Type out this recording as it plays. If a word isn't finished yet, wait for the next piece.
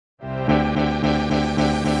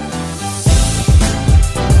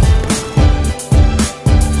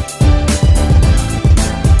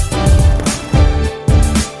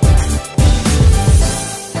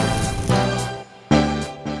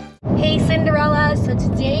So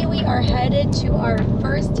today we are headed to our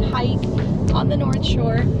first hike on the North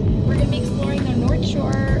Shore. We're going to be exploring the North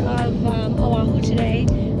Shore of Oahu today,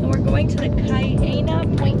 and we're going to the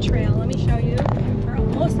Kaena Point Trail. Let me show you. We're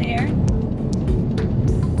almost there.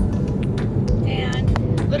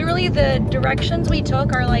 And literally the directions we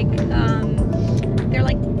took are like, they're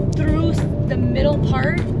like through the middle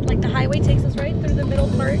part, like the highway takes us right through the middle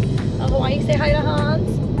part of Hawaii. Say hi to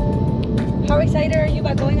Hans. How excited are you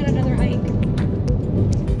about going on another hike?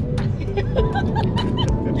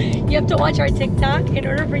 You have to watch our TikTok in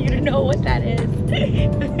order for you to know what that is.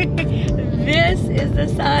 This is the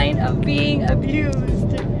sign of being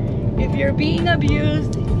abused. If you're being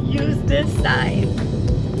abused, use this sign.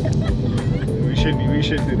 we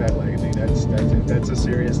should do that lightly. That's a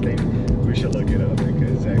serious thing. We should look it up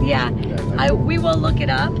because we will look it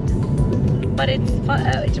up. But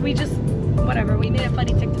it's we just whatever. We made a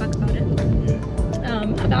funny TikTok about it.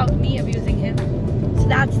 About me abusing him. So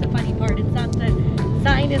that's the funny part. It's not the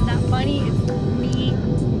sign is not funny.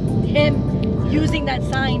 It's him using that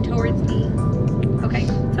sign towards me. Okay.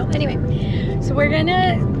 So anyway, so we're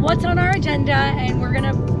gonna what's on our agenda, and we're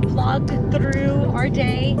gonna vlog through our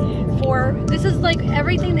day. This is like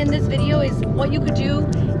everything in this video is what you could do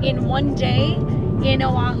in one day in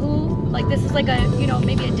Oahu. Like this is like a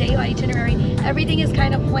maybe a day itinerary. Everything is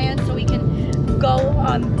kind of planned so we can go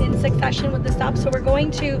in succession with the stops. So we're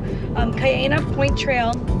going to Kaena Point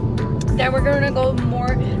Trail. Then we're going to go more,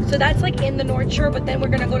 so that's like in the North Shore, but then we're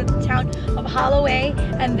going to go to the town of Holloway,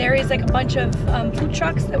 and there is like a bunch of food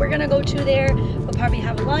trucks that we're going to go to there. We'll probably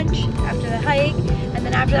have lunch after the hike, and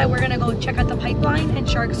then after that we're going to go check out the pipeline and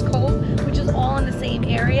Sharks Cove, which is all in the same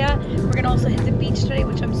area. We're going to also hit the beach today,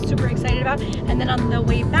 which I'm super excited about, and then on the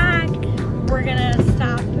way back we're going to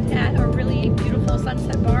stop at a really beautiful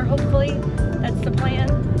sunset bar, hopefully. That's the plan,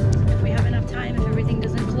 if we have enough time, if everything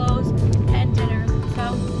doesn't close, and dinner.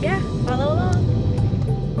 So yeah, follow along.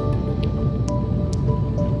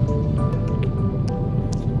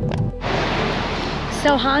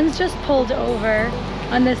 So Hans just pulled over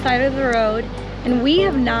on the side of the road, and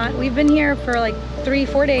we've been here for like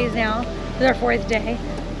 3-4 days now. This is our 4th day,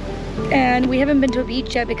 and we haven't been to a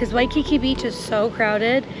beach yet because Waikiki Beach is so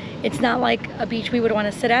crowded. It's not like a beach we would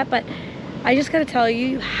want to sit at, but I just gotta tell you,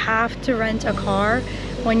 you have to rent a car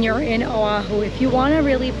when you're in Oahu. If you want to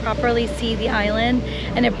really properly see the island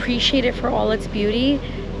and appreciate it for all its beauty,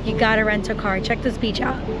 you gotta rent a car. Check this beach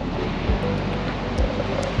out.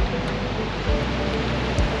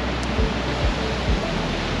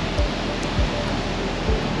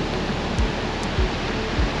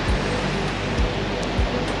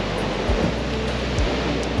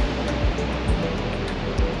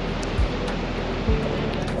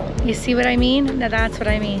 You see what I mean? Now that's what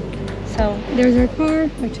I mean. So there's our car,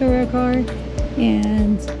 our tour car,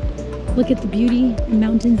 and look at the beauty and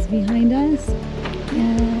mountains behind us.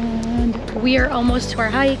 And we are almost to our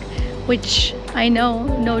hike, which I know,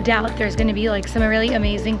 no doubt, there's going to be like some really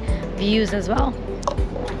amazing views as well.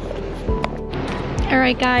 All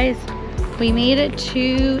right, guys, we made it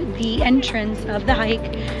to the entrance of the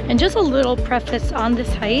hike. And just a little preface on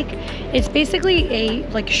this hike, it's basically a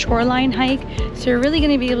like shoreline hike, so you're really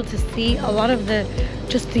going to be able to see a lot of the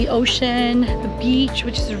ocean, the beach,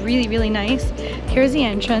 which is really, really nice. Here's the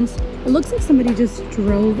entrance. It looks like somebody just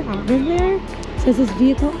drove out of there. It says this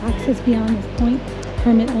vehicle access beyond this point,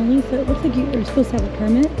 permit only. So it looks like you're supposed to have a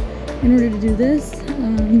permit in order to do this.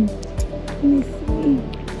 Let me see.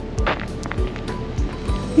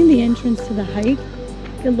 In the entrance to the hike,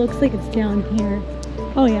 it looks like it's down here.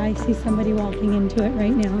 Oh yeah, I see somebody walking into it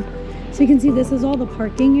right now. So you can see this is all the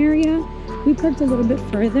parking area. We parked a little bit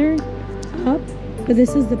further up, but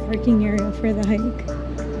this is the parking area for the hike.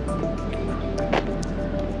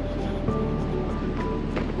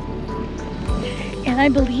 And I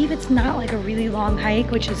believe it's not like a really long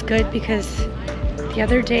hike, which is good because the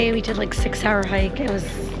other day we did like 6-hour hike. It was,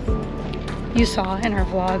 you saw in our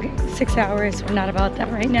vlog, 6 hours. We're not about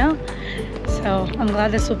that right now. So I'm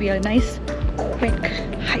glad this will be a nice quick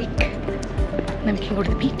hike, and then we can go to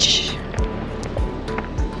the beach.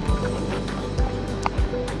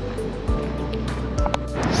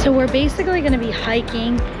 So we're basically going to be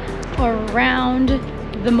hiking around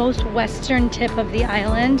the most western tip of the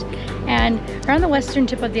island, and around the western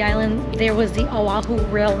tip of the island there was the Oahu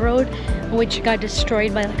Railroad, which got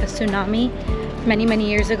destroyed by like a tsunami many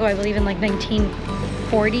years ago, I believe in like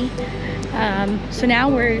 1940. So now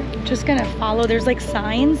we're just gonna follow, there's like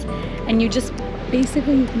signs, and you just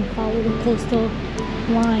basically you can follow the coastal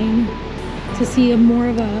line to see more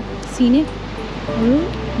of a scenic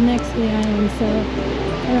route next to the island. So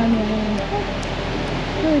around the island,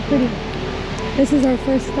 really pretty. This is our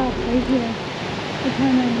first stop right here. It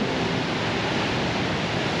kind of.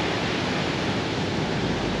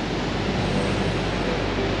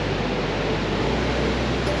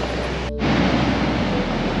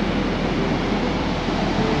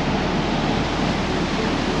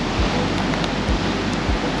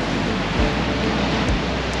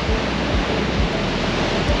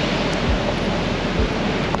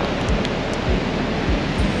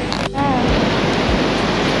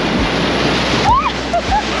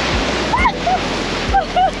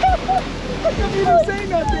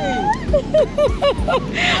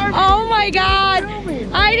 Oh my God!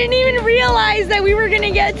 I didn't even realize that we were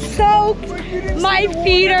gonna get soaked. My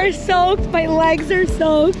feet are soaked. My legs are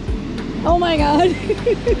soaked. Oh my God!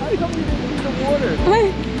 How come you didn't see the water?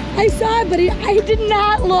 I saw it, but I did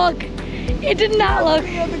not look. It did not look.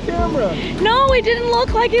 Looking at the camera. No, it didn't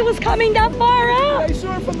look like it was coming that far out. I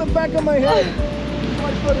saw it from the back of my head. So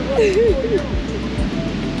I thought it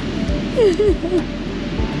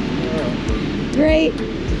was Great.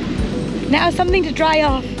 Now something to dry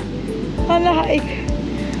off on the hike.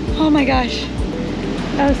 Oh my gosh.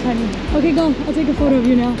 That was funny. Okay, go. I'll take a photo of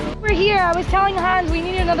you now. We're here. I was telling Hans we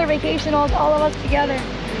need another vacation, all of us together.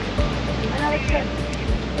 Another trip.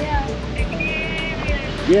 Yeah.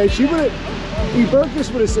 Yeah, she would have. Berkus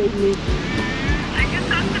would have saved me. I just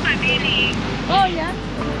talked to my baby. Oh yeah.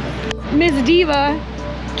 Miss Diva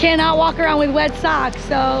cannot walk around with wet socks,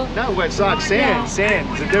 so. Not wet socks, sand. Yeah. Sand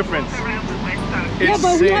is the difference. Yeah,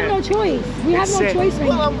 but we have no choice. We have no choice right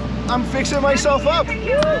now. Well, I'm fixing myself up. I'm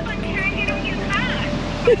carrying it in his hand.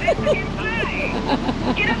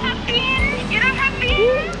 You don't have beans? You don't have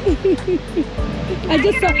beans? I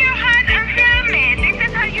just saw. Your hand are filming. This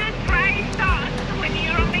is how you dry socks when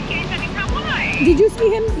you're on vacation in Hawaii. Did you see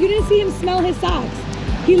him? You didn't see him smell his socks.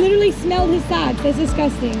 He literally smelled his socks. That's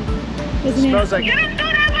disgusting. Isn't Smells it? like You don't do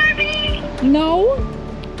that, Barbie? No.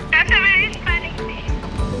 That's a very Hispanic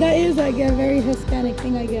thing. That is like a very Hispanic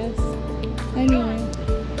thing, I guess. Anyway.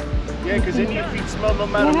 Yeah, because then your feet smell no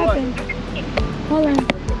matter What what. happened? Hold on.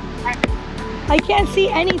 I can't see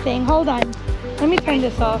anything. Hold on. Let me turn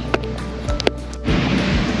this off.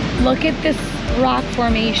 Look at this rock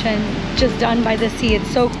formation just done by the sea. It's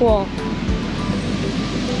so cool.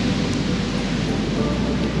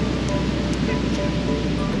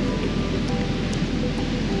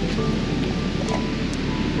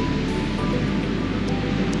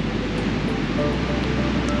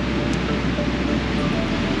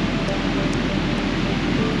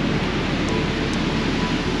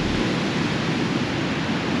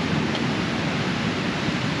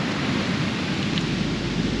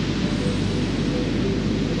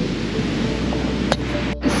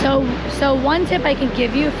 So one tip I can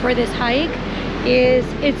give you for this hike is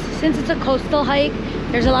since it's a coastal hike,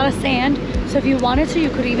 there's a lot of sand. So if you wanted to,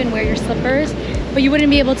 you could even wear your slippers, but you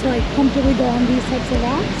wouldn't be able to like comfortably go on these types of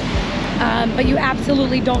rocks. But you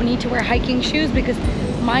absolutely don't need to wear hiking shoes because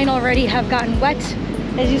mine already have gotten wet.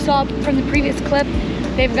 As you saw from the previous clip,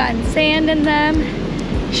 they've gotten sand in them.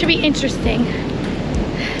 Should be interesting.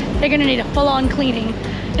 They're gonna need a full-on cleaning.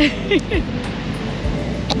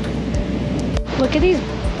 Look at these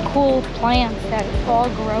cool plants that all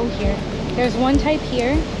grow here. There's one type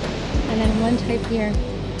here and then one type here.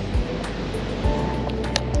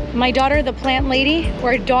 My daughter, the plant lady,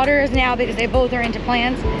 or daughters now because they both are into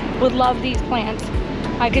plants, would love these plants.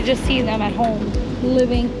 I could just see them at home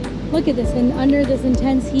living. Look at this, and under this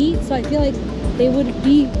intense heat, so I feel like they would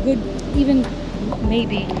be good, even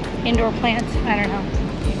maybe indoor plants. I don't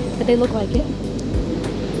know, but they look like it.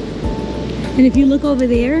 And if you look over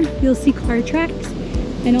there, you'll see car tracks.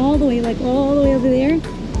 And all the way, like all the way over there,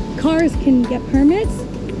 cars can get permits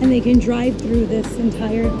and they can drive through this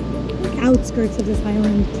entire outskirts of this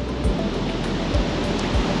island.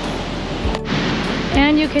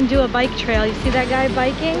 And you can do a bike trail. You see that guy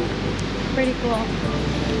biking? Pretty cool.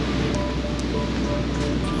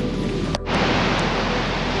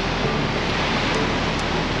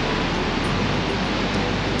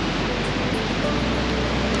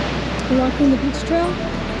 You're walking the beach trail?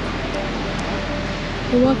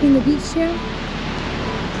 You're walking the beach trail?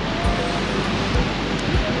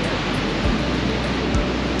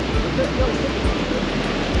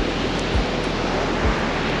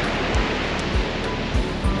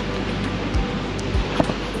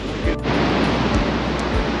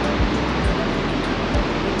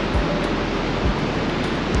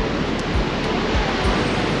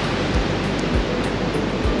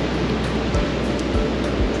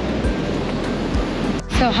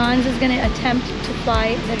 So Hans is going to attempt to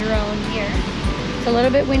fly the drone here. It's a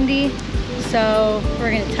little bit windy, so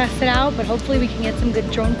we're going to test it out, but hopefully we can get some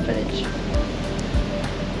good drone footage.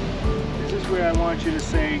 This is where I want you to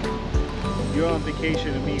say, You're on vacation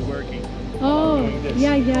and me working. Oh, Doing this.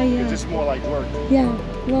 yeah. It's just more like work. Yeah,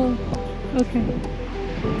 well, okay.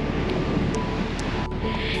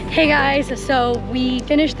 Hey guys, so we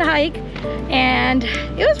finished the hike and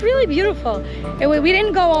it was really beautiful. We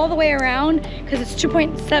didn't go all the way around because it's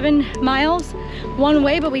 2.7 miles one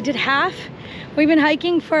way, but we did half. We've been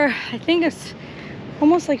hiking for, I think it's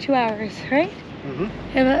almost like 2 hours, right?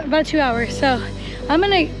 Mm-hmm. About 2 hours. So I'm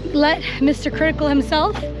gonna let Mr. Critical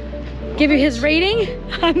himself give you his rating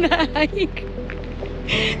on the hike.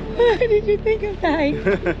 What did you think of the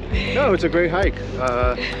hike? No, it's a great hike.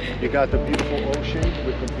 You got the beautiful ocean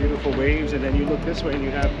with the beautiful waves, and then you look this way and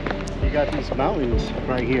you got these mountains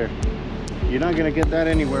right here. You're not gonna get that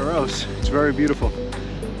anywhere else. It's very beautiful.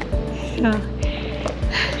 So,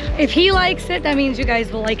 if he likes it, that means you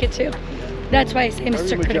guys will like it too. That's why I say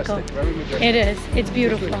Mr. Critical. Very majestic. It is. It's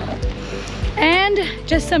beautiful. And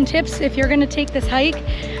just some tips if you're gonna take this hike.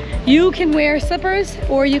 You can wear slippers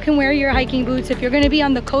or you can wear your hiking boots. If you're gonna be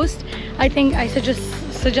on the coast, I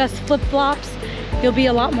suggest flip-flops. You'll be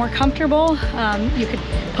a lot more comfortable. You could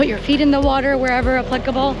put your feet in the water wherever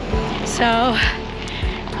applicable. So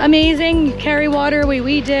amazing. You carry water,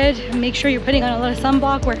 we did. Make sure you're putting on a little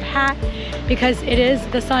sunblock, wear a hat, because it is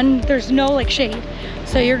the sun, there's no like shade.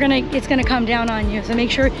 So it's gonna come down on you. So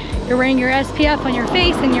make sure you're wearing your SPF on your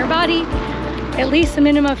face and your body, at least a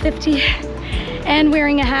minimum of 50. And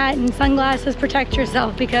wearing a hat and sunglasses, protect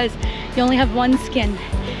yourself because you only have one skin.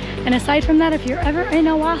 And aside from that, if you're ever in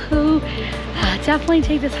Oahu, definitely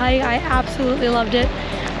take this hike. I absolutely loved it.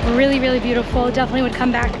 Really, really beautiful. Definitely would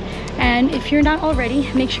come back. And if you're not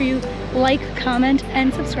already, make sure you like, comment,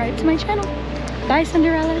 and subscribe to my channel. Bye,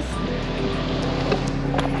 Cinderellas.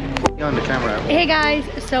 On the camera. Hey guys,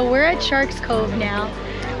 so we're at Sharks Cove now.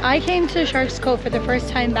 I came to Sharks Cove for the first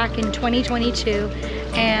time back in 2022,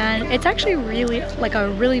 and it's actually really like a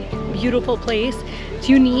really beautiful place. It's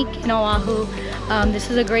unique in Oahu. This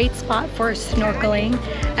is a great spot for snorkeling,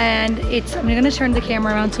 and I'm gonna turn the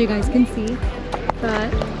camera around so you guys can see,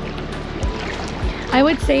 but I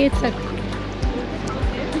would say it's a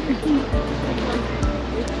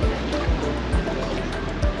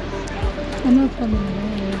I'm not filming.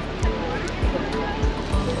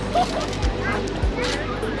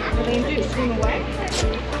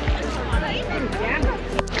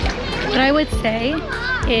 What I would say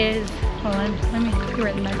is, hold on, let me put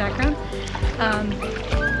it in my background.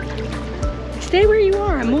 Stay where you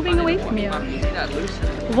are, I'm moving away from you.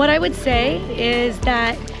 What I would say is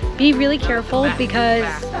that be really careful because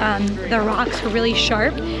the rocks are really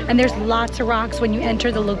sharp and there's lots of rocks when you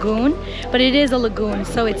enter the lagoon, but it is a lagoon,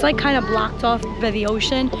 so it's like kind of blocked off by the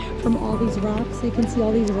ocean from all these rocks. You can see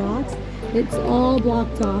all these rocks. It's all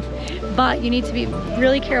blocked off, but you need to be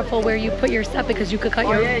really careful where you put your step because you could cut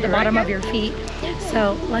the bottom of your feet.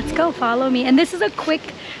 So let's go, follow me. And this is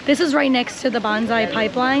this is right next to the bonsai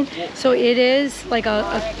pipeline. So it is like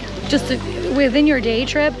within your day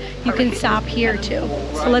trip, you can stop here too.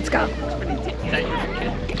 So let's go.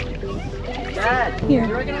 Dad, Here.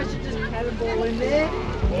 you reckon I should just cannonball in there?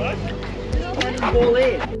 What? Cannonball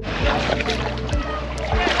in.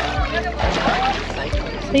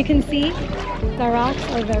 So you can see the rocks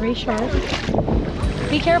are very sharp.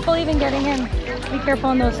 Be careful even getting in. Be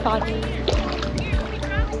careful in those spots.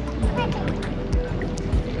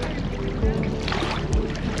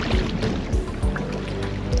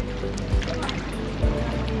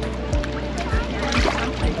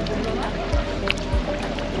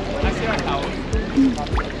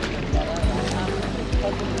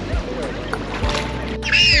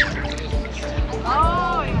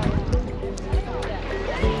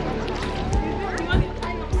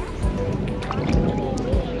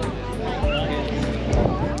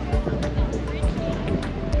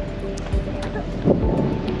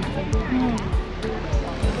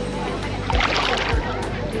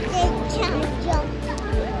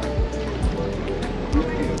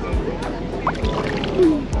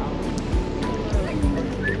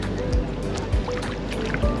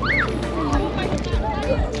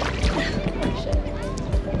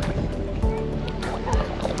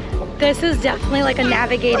 This is definitely like a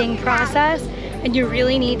navigating process, and you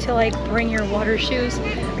really need to like bring your water shoes,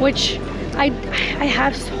 which I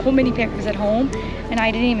have so many pairs at home and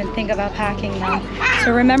I didn't even think about packing them.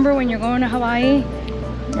 So remember, when you're going to Hawaii,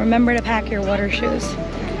 remember to pack your water shoes.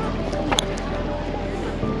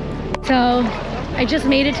 So I just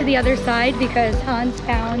made it to the other side because Hans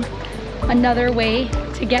found another way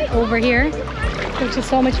to get over here, which is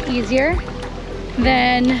so much easier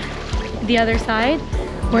than the other side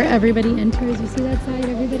where everybody enters. You see that side?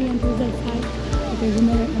 Everybody enters that side. But there's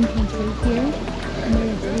another entrance right here, and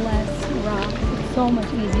there's less rocks. It's so much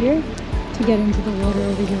easier to to get into the water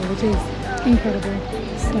over here, which is incredible.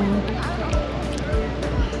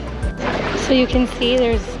 So you can see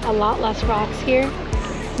there's a lot less rocks here,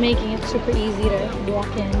 making it super easy to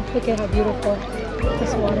walk in. Look at how beautiful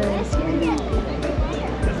this water is here.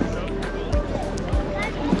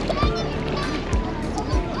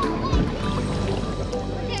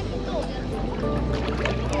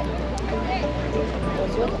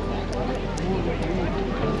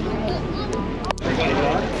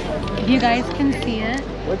 If you guys can see it,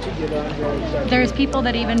 there's people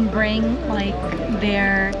that even bring like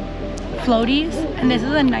their floaties, and this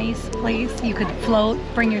is a nice place. You could float,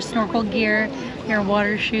 bring your snorkel gear, your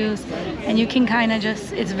water shoes, and you can kind of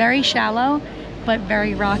just, it's very shallow but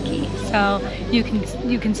very rocky, so you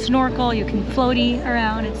can snorkel, you can floaty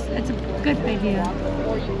around. It's a good idea.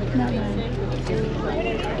 Not bad.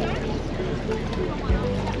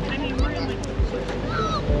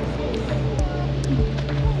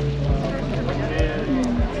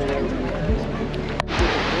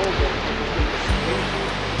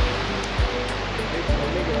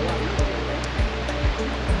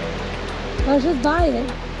 Let's just buy it.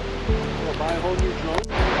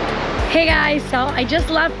 Hey guys, so I just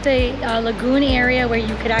left the lagoon area where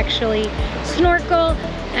you could actually snorkel,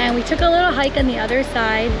 and we took a little hike on the other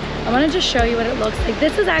side. I want to just show you what it looks like.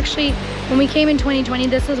 This is actually, when we came in 2020,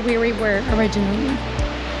 this is where we were originally.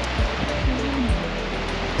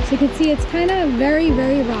 So you can see it's kind of very,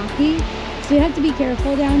 very rocky. So you have to be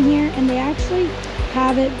careful down here, and they actually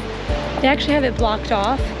have it blocked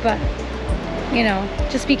off, but you know,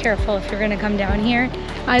 just be careful if you're gonna come down here.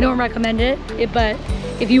 I don't recommend it, but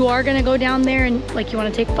if you are gonna go down there and like you wanna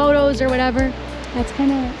take photos or whatever, that's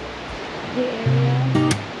kind of the area.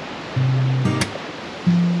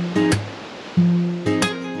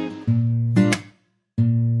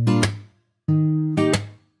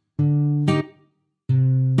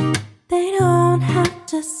 They don't have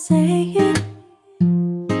to say it.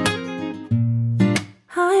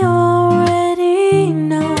 I already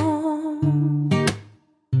know.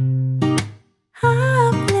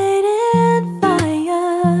 I've played in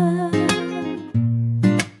fire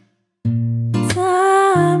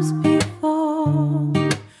times before.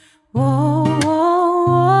 Whoa, whoa,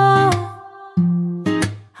 whoa.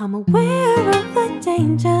 I'm aware of the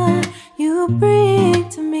danger you bring.